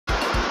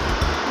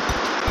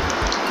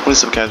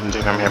What's up, guys?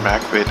 I'm here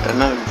back with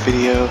another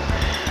video,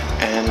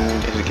 and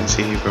as you can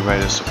see, he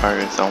provided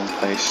Safari its own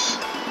place.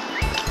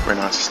 We're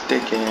not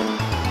sticking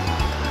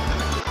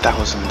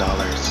 $1,000.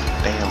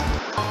 Damn.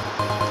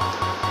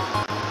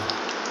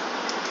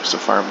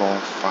 Safari Ball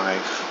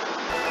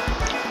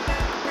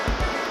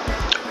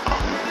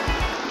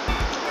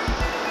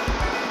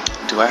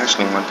 5. Do I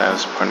actually want that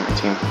as part of my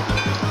team?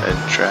 A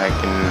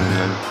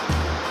dragon.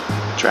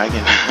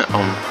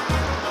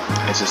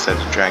 I just said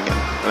dragon,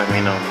 but I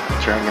mean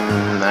Dragon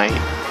Knight.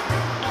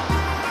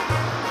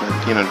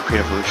 You know, the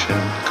pre-evolution,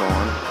 go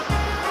on,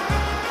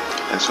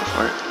 and so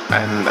forth.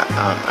 And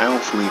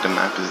hopefully the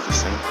map is the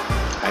same.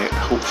 I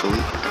hope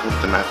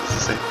the map is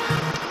the same,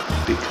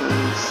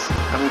 because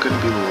I'm gonna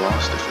be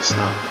lost if it's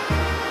not.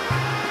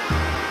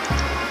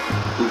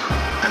 Oof,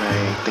 and I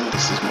think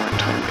this is more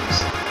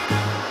turn-based.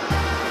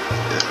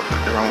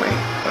 The wrong way.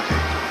 Okay.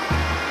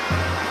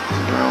 Is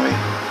it the wrong way?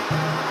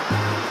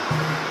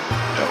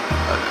 No.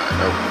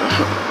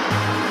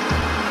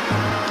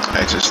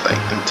 I just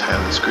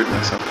entirely screwed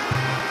myself.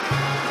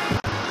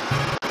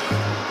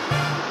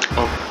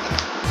 Oh.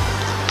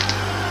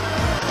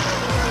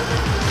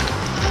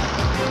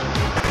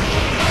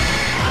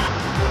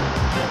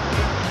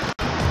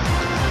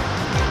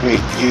 Wait,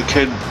 you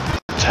could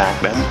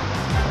attack them?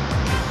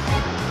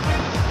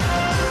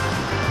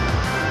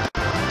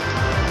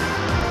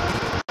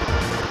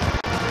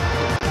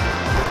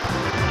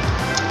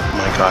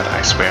 My God,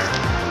 I swear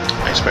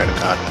to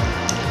God.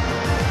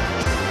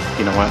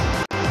 You know what?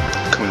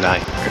 Come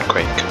die,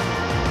 earthquake.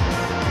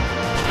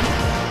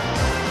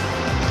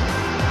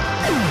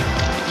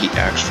 He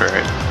asked for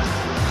it.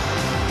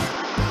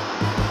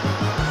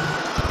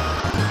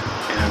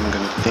 And I'm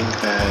gonna think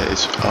that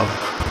it's up.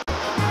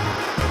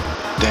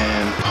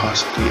 Then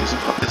possibly is it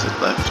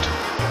left?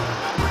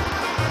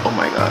 Oh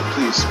my God,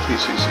 please.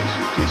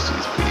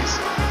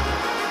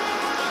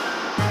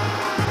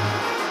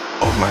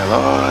 Oh my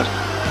Lord.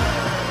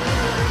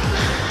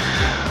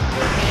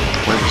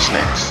 What's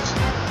next?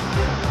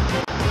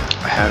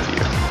 I have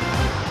you.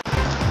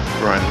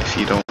 Run if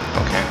you don't.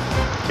 Okay,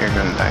 you're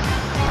gonna die.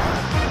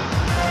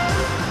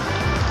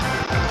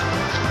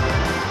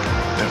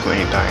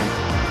 Definitely ain't dying.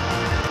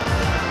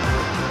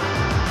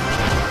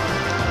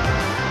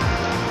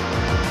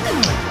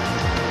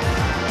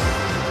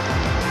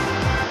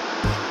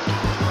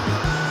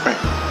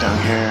 Right, down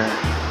here,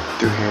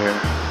 through here,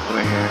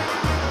 over here.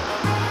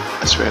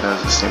 I swear that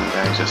was the same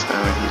guy just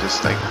now, and he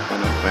just went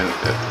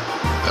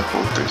a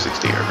whole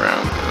 360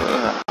 around.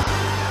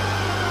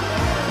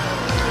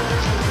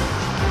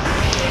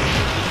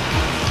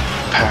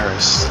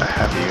 Paris, I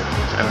have you.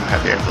 I don't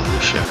have your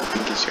evolution. I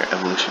think it's your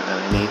evolution that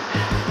I need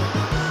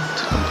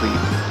to complete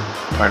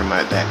part of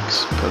my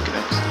Dex,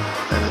 Pokedex,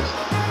 that is.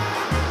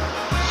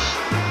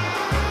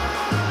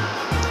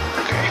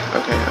 Okay.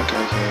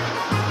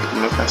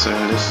 Move faster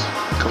than this.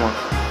 Come on.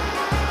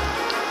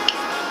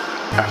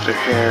 After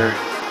hair,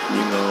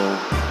 you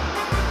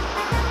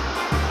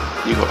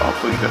go up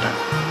or you go down.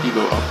 You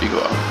go up.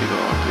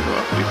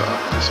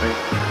 This way.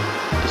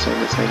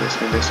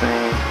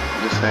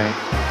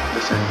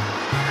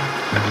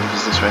 I believe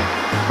it's this way,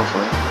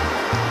 hopefully.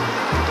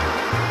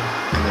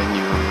 And then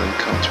you will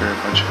encounter a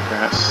bunch of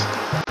grass.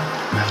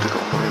 I have to go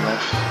all the way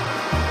left.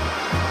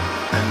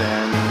 And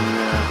then,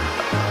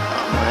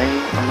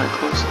 am I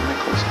close?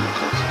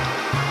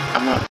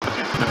 I'm not.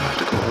 Okay, no, I have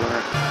to go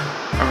around.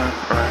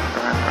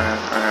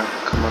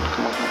 Come on.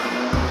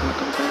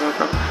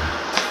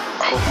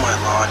 Oh my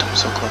Lord, I'm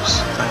so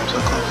close. I am so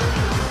close.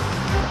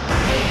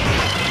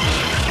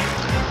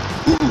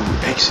 Ooh,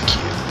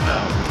 execute.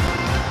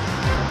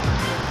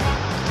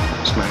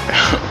 Smack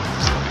down.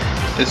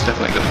 It's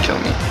definitely gonna kill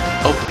me.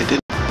 Oh, it did.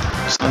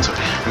 Stuns it. I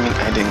mean,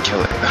 I didn't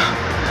kill it.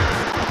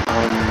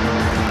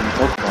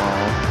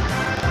 Pokeball.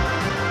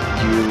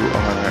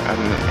 I'm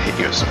gonna hit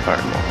you with some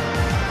fireball.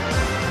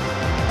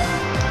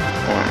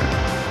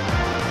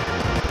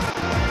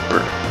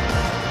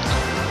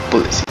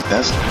 Bullet seed.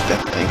 That's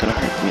definitely gonna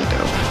hurt me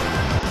though.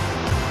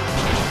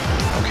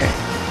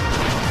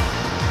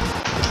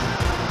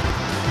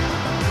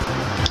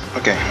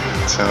 Okay,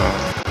 so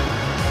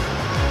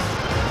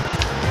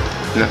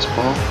next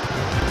ball.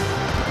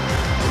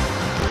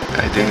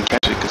 I didn't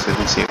catch it because I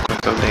didn't see a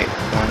quick update.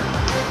 1,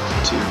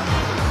 2,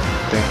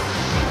 3,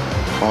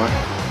 4.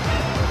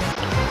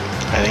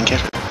 I didn't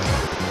catch it.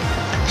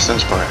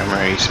 Since part, I'm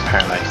already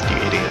paralyzed, you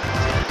idiot.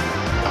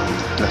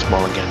 Let's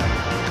ball again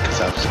because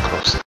that was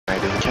close. I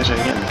didn't catch it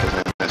again because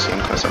I didn't see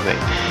a quick update.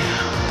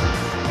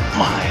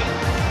 My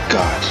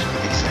God,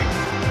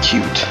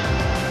 execute.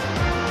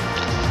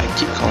 I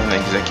keep calling it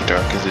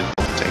Executor because it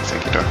was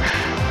Executor.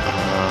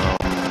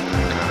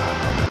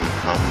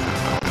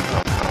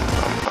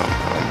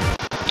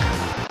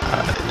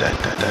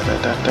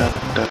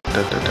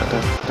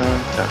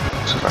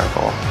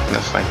 Survival.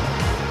 That's oof,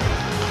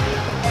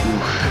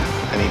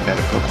 I need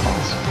better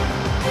Pokeballs.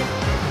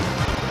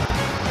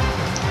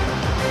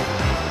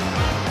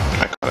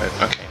 I got it.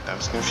 Okay, that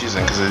was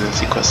confusing because I didn't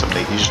see quest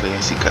update. Usually I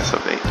see quest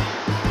update.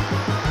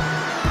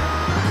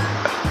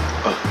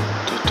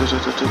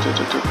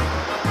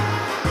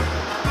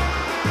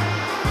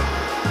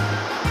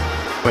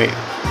 Wait.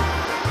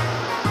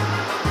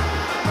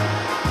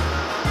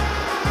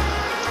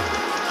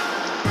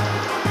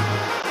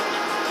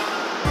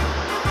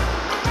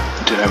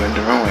 Did I went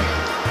the wrong way?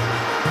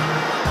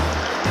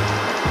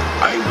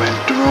 I went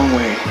the wrong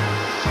way.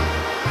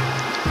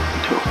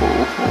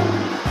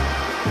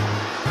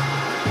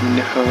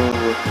 No.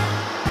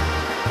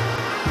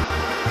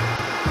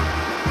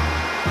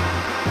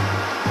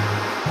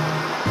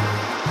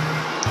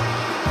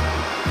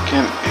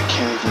 I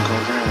can't even go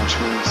around, which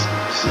means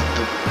this is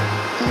the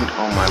point.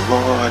 Oh my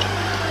lord. I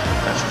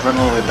have to run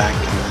all the way back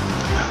and then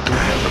do I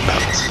have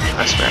repels?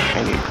 I swear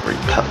I need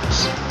repels.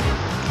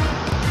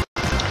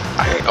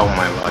 Oh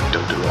my lord,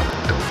 don't do it,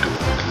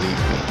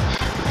 leave me.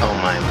 Oh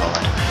my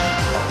lord,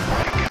 oh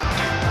my god.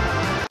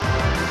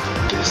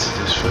 This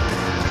is for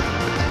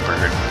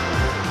bird,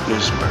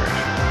 this bird.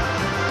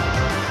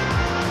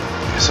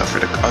 So for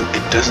the,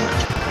 it doesn't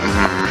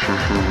have,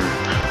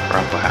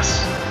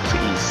 Rampas,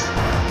 please.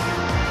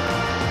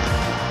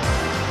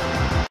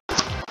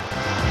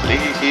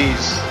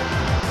 Please,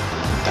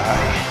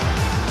 die.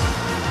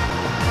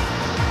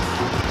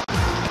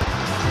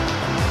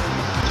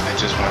 I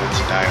just wanted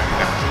to die right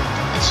now.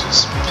 It's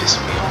just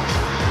pissing me off.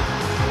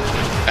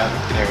 Oh,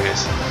 there it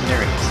is.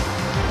 There it is.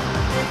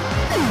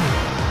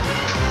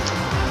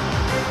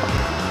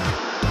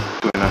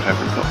 Do I not have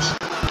repels?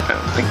 I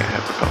don't think I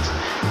have repels.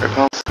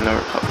 Repels? No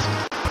repels.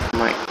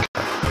 My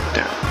god.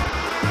 Damn.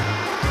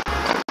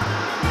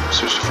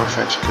 Switch to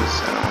Farfetch because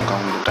I don't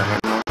want to die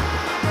anymore.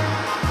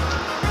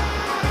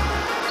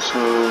 So,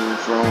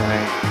 wrong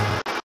way.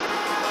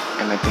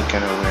 And I think I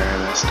know where I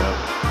messed up.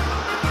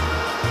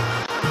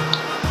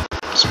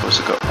 I'm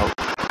supposed to go up.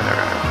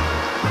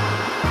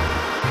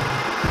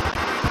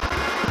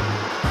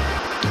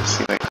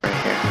 See, like right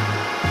here,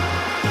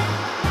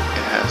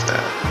 it has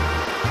that,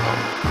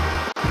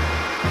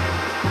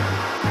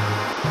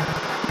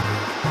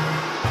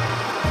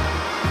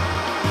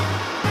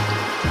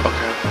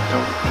 okay, no,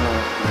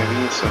 maybe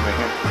it's over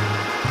here.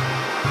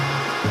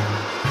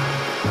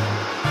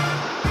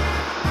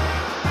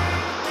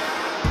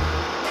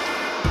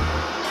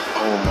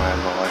 Oh my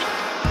lord,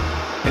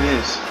 it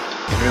is,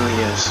 it really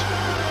is.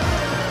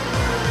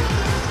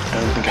 I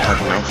don't think I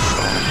have enough,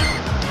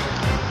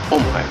 oh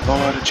my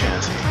lord, a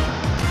Chansey.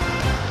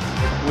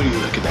 What do you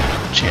look at that,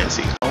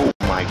 Chansey? Oh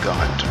my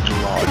god,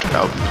 Lord,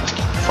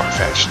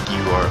 Farfetch,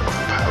 you are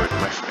overpowered,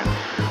 my friend.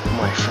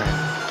 My friend,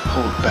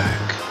 hold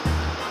back.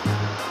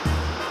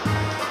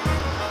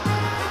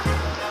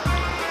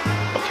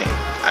 Okay,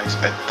 I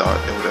thought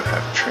it would have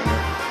had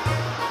trainer.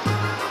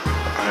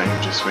 I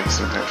am just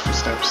wasting my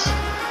footsteps.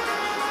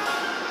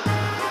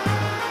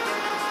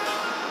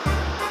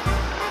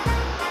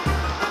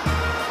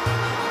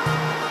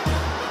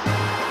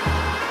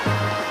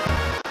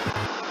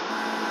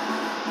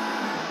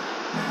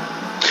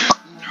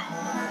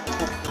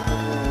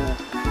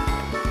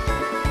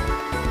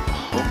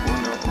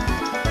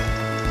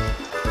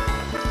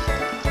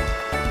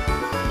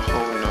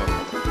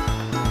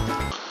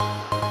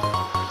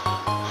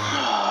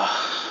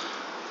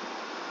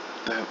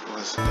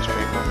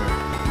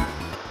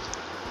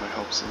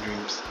 And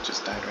dreams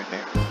just died right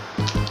there.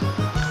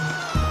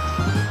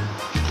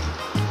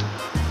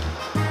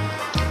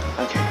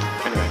 Okay,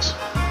 anyways.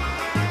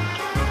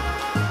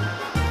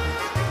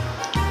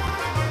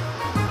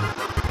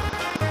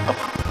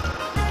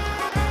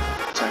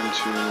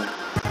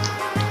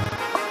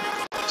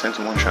 Time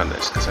to one-shot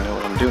this, because I know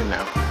what I'm doing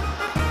now.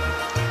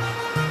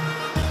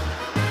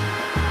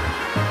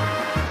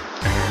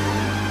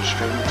 And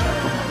straight into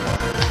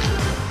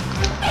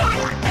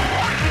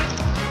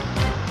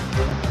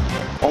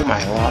oh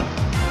my lord.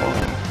 Oh.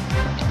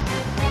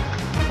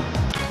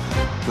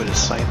 With a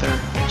Scyther,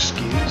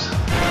 excuse?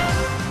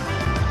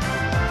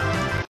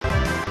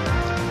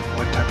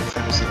 What type of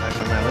fantasy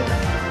life am I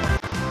living?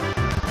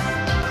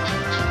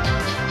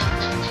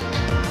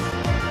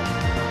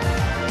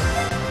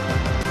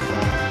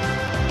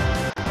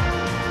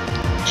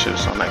 Should have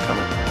saw that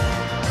coming.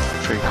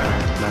 Trade cutter,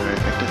 not very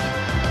effective.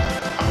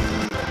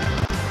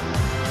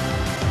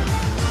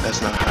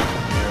 That's not how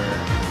your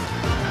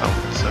health,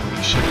 so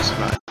you should have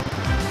survived.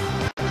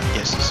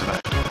 Yes, you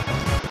survived.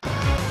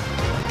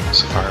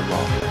 It's a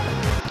fireball.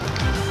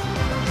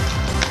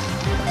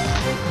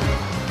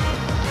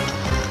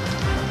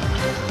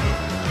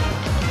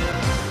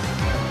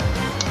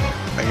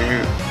 Are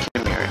you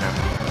kidding me right now?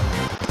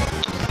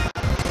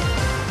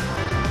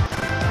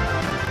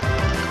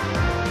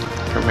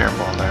 Premier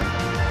ball then.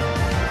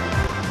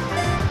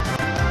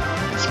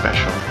 It's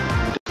special,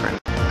 different,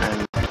 and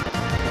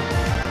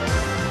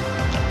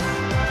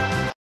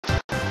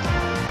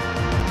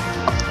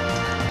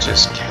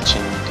just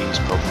catching these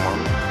Pokemon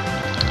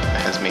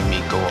has made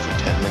me go over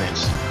 10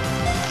 minutes.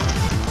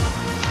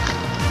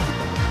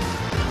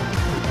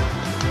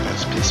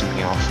 That's pissing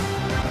me off.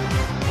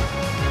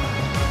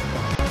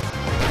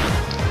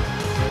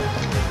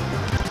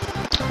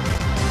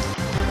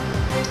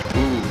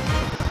 Ooh,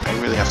 I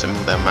really have to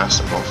move that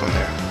Master Ball from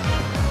there.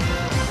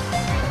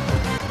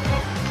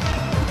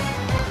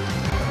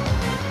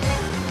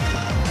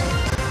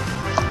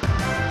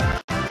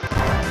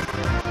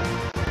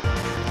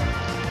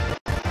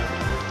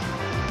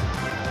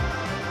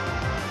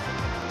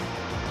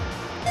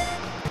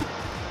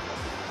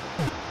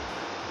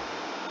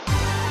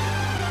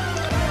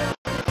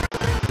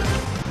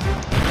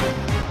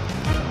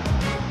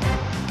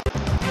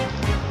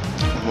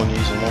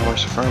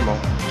 there's a fireball,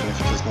 and if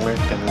it doesn't work,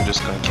 then I'm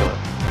just gonna kill it.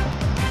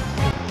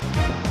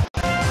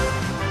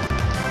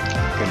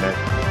 You're dead.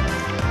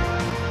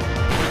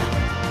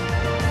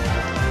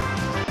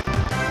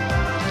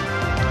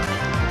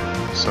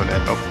 So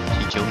dead. Oh,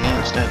 he killed me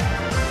instead.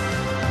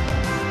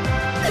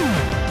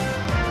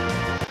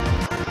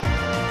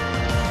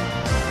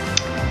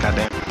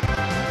 Goddamn.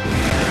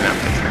 Didn't have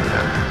to turn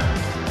that.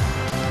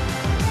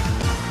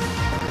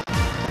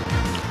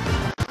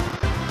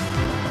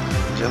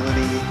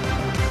 Agility.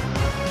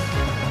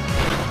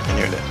 And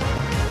you're dead.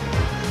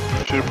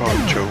 I should have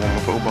probably thrown one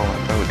more Pokeball. I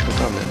probably could have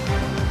done that.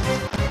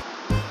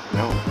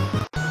 No.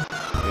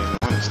 I didn't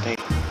want to stay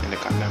in the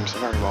goddamn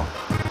Safari Ball.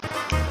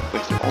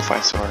 Wasted all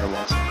 5 Safari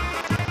Balls.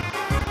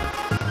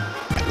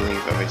 I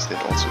believe I wasted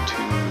also 2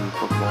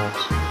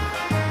 Pokeballs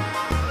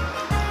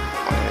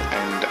on it,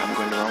 and I'm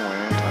going the wrong way,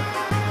 aren't I?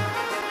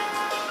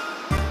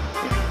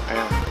 Yeah, I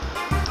am.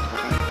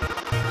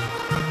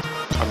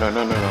 Okay. Oh, no.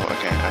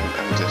 Okay,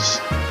 I'm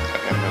just...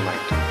 Okay, never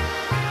mind.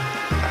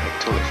 I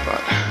totally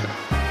forgot.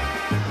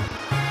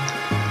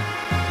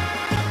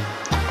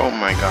 Oh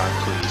my god,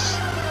 please.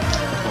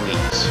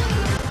 Please.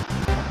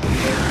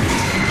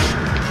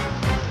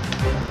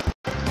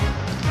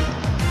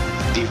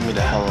 Leave me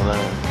the hell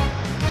alone.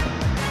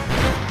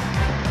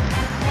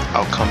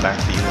 I'll come back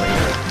for you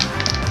later.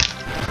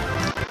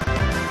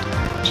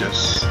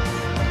 Just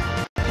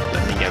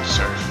let me get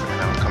surf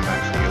and I'll come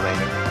back for you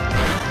later.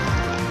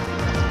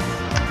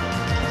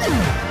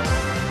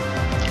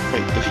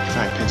 Wait, if you can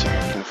find pins here,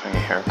 you can find a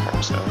hair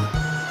cross though.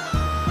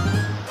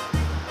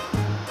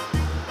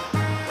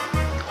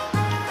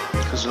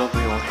 Because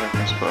lovely old hair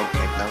cross, but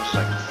okay, that was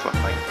like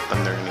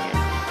thunder in the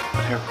game.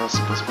 But hair cross is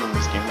supposed to be in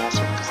this game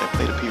also because I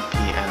played a PvP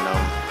and I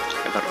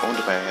got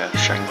owned by a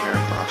shiny hair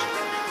cross.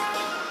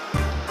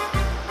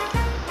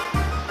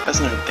 That's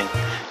another thing.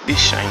 These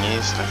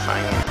shinies, I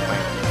find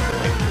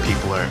like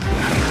people are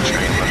having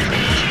shiny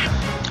mushrooms.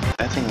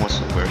 That thing was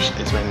the worst.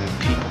 Is when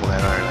people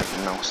that are like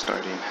now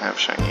starting to have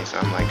shinies.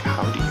 I'm like,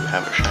 how do you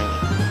have a shiny?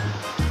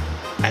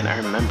 And I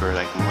remember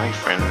like my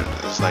friend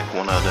is like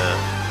one of the,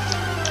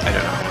 I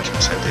don't know how much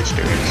percentage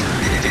there is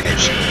to get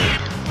shiny,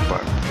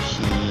 but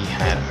he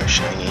had a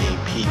shiny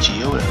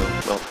Pidgeotto.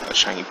 Well, a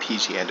shiny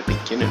Pidgey at the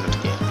beginning of the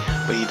game,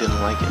 but he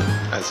didn't like it,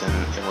 as in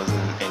it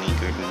wasn't any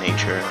good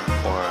nature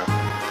or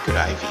good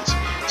IVs,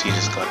 so he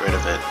just got rid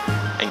of it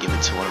and gave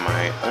it to one of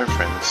my other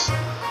friends.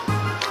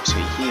 So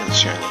he is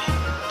shiny,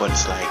 but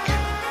it's like,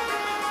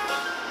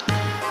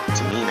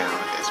 to me now,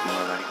 it's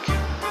more like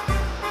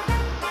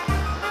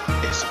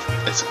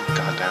it's a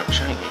goddamn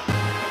shiny.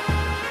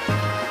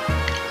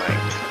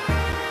 Like,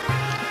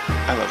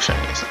 I love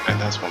shinies,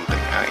 and that's one thing.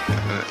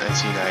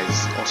 As you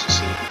guys also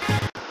see,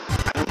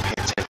 I don't pay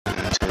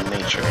attention to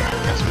nature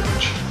as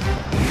much.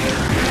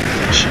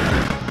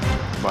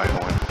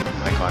 PokeOne. Oh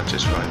my god,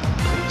 just run,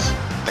 please.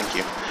 Thank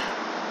you.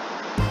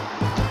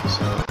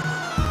 So,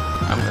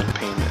 I'm not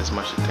paying as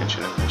much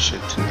attention as I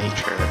should to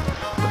nature,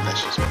 but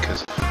that's just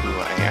because of who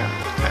I am.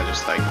 I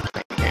just like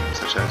playing games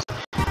such as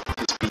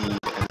his speed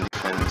and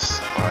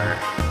defense are...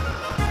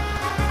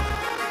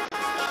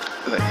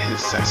 Like,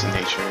 his sassy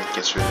nature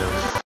gets rid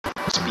of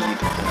speed and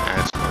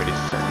adds more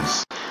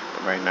defense,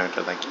 but right now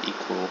they're like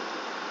equal.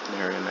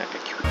 They're in an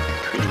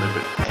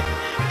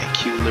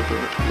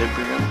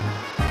equilibrium.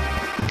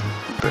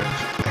 I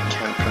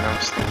can't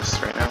pronounce things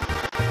right now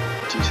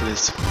due to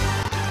this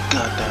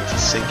goddamn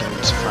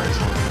forsaken Safari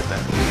Zone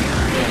that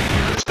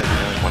it's like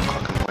 1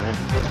 o'clock in the morning.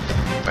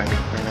 Back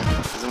right now.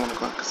 Is it 1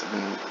 o'clock? Because I've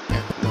been,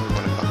 yeah, no, 1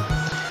 o'clock.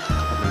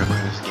 I've been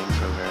recording this game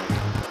for a very long.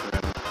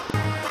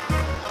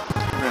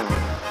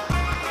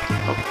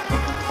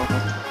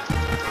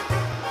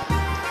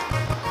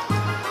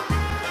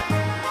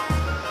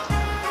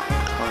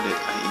 How did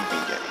I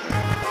even get here?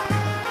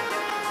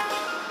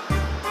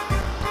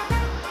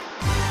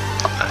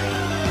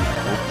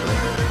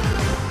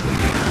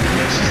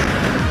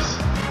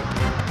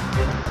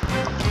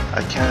 I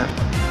can't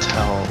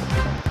tell.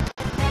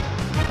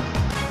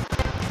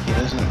 He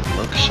doesn't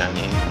look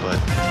shiny, but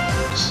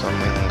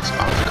something's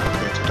off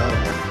compared to the other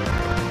one.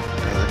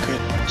 I look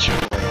at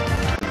straight away.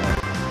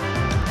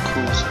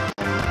 Cool.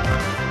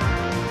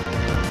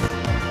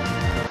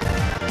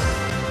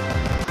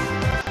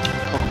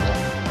 Pokeball.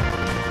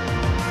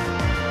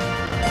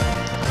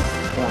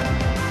 1,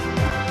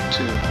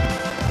 2,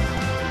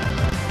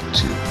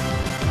 2.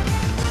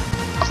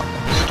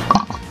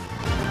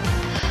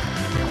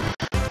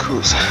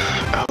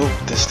 I hope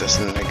this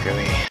doesn't like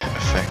really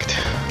affect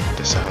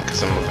the sound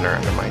because I'm moving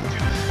around the mic.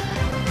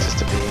 Just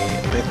to be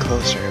a bit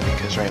closer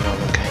because right now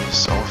I'm kind of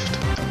soft.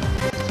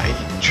 I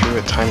drew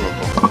a timer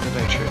ball. What did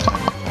I draw a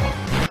timer ball?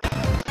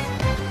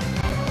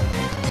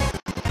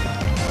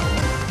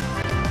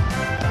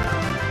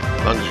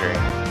 Luxury.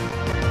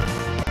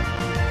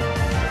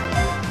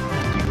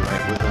 You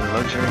like within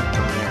luxury?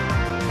 Come here.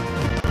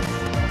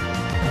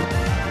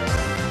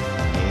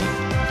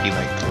 He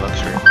liked the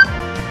luxury.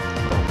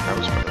 That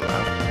was pretty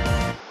loud.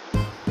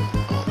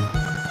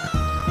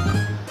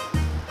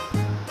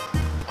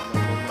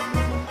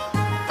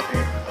 Up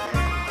here,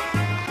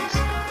 please.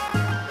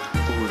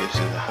 Ooh, this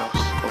is the house.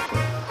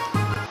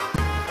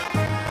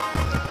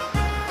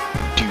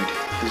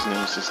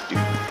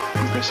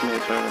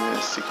 estimated 5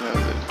 minutes to count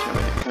the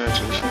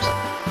congratulations.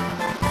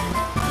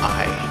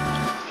 I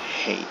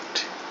hate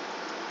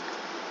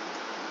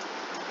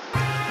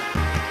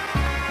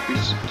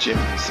which gym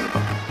is in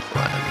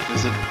plan.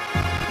 Visit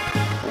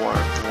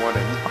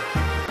Warden.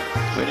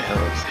 Where the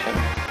hell is him?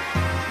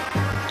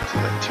 So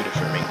like 2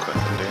 different main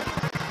quests in there.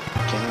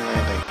 Can I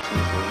like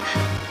please leave?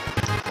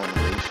 I wanna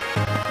leave.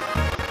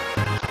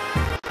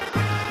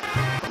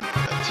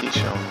 I teach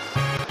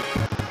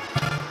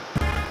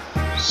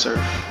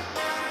surf.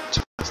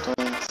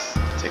 Stones,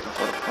 take off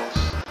all the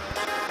pulse.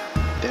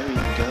 There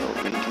you go,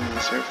 we can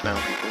surf now,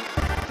 people.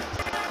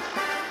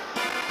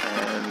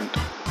 And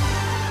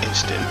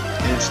instant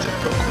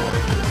Pokemon.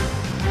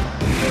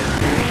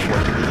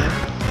 What do we get?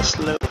 A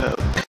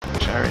Slowpoke,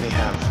 which I already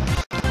have.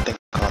 I think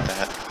I caught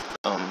that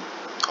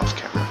off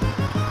camera.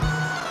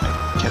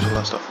 I catch a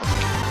lot of stuff off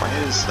camera. Why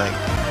is like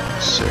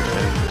surf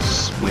and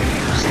swim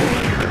still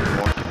a bit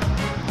more?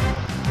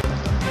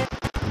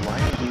 Why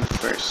are you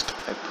first?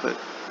 I put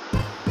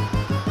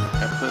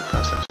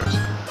Costas first.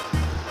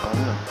 Oh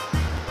no.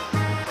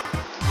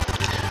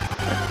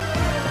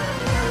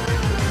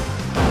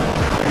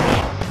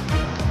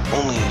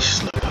 Only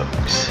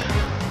Slowpokes.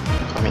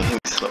 I mean,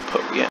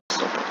 Slowpoke, yeah,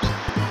 Slowpokes.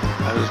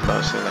 I was about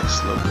to say like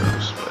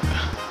Slowpokes, but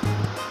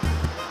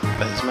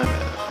that is my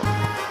bad.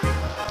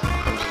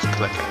 I'm just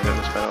collecting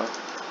this by the way.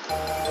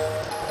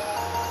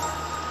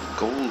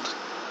 Gold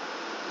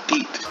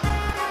teeth.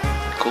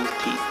 Gold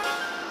teeth.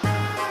 I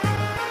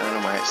don't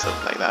know why it's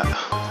look like that.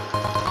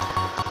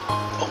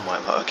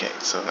 Okay,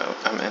 so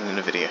I'm ending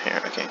the video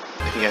here. Okay,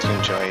 if you guys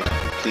enjoyed,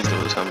 please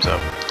leave a thumbs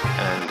up,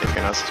 and if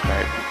you're not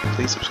subscribed,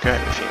 please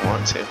subscribe if you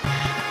want to,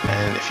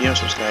 and if you're not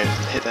subscribed,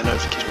 hit that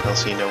notification bell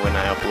so you know when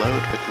I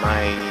upload with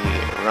my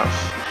rough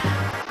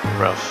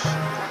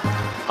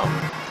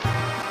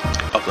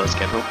upload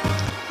schedule.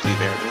 Please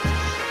bear with me.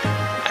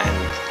 And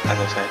as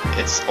I said,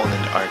 it's all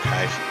in the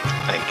archive.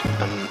 Like,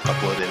 I'm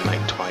uploading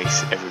like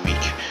twice every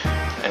week,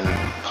 and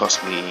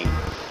possibly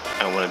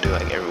I want to do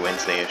like every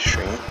Wednesday a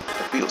stream,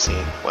 but we'll see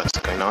what's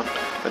going on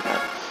with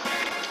that.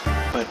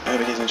 But I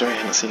hope you guys enjoy,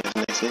 and I'll see you guys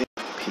in the next video.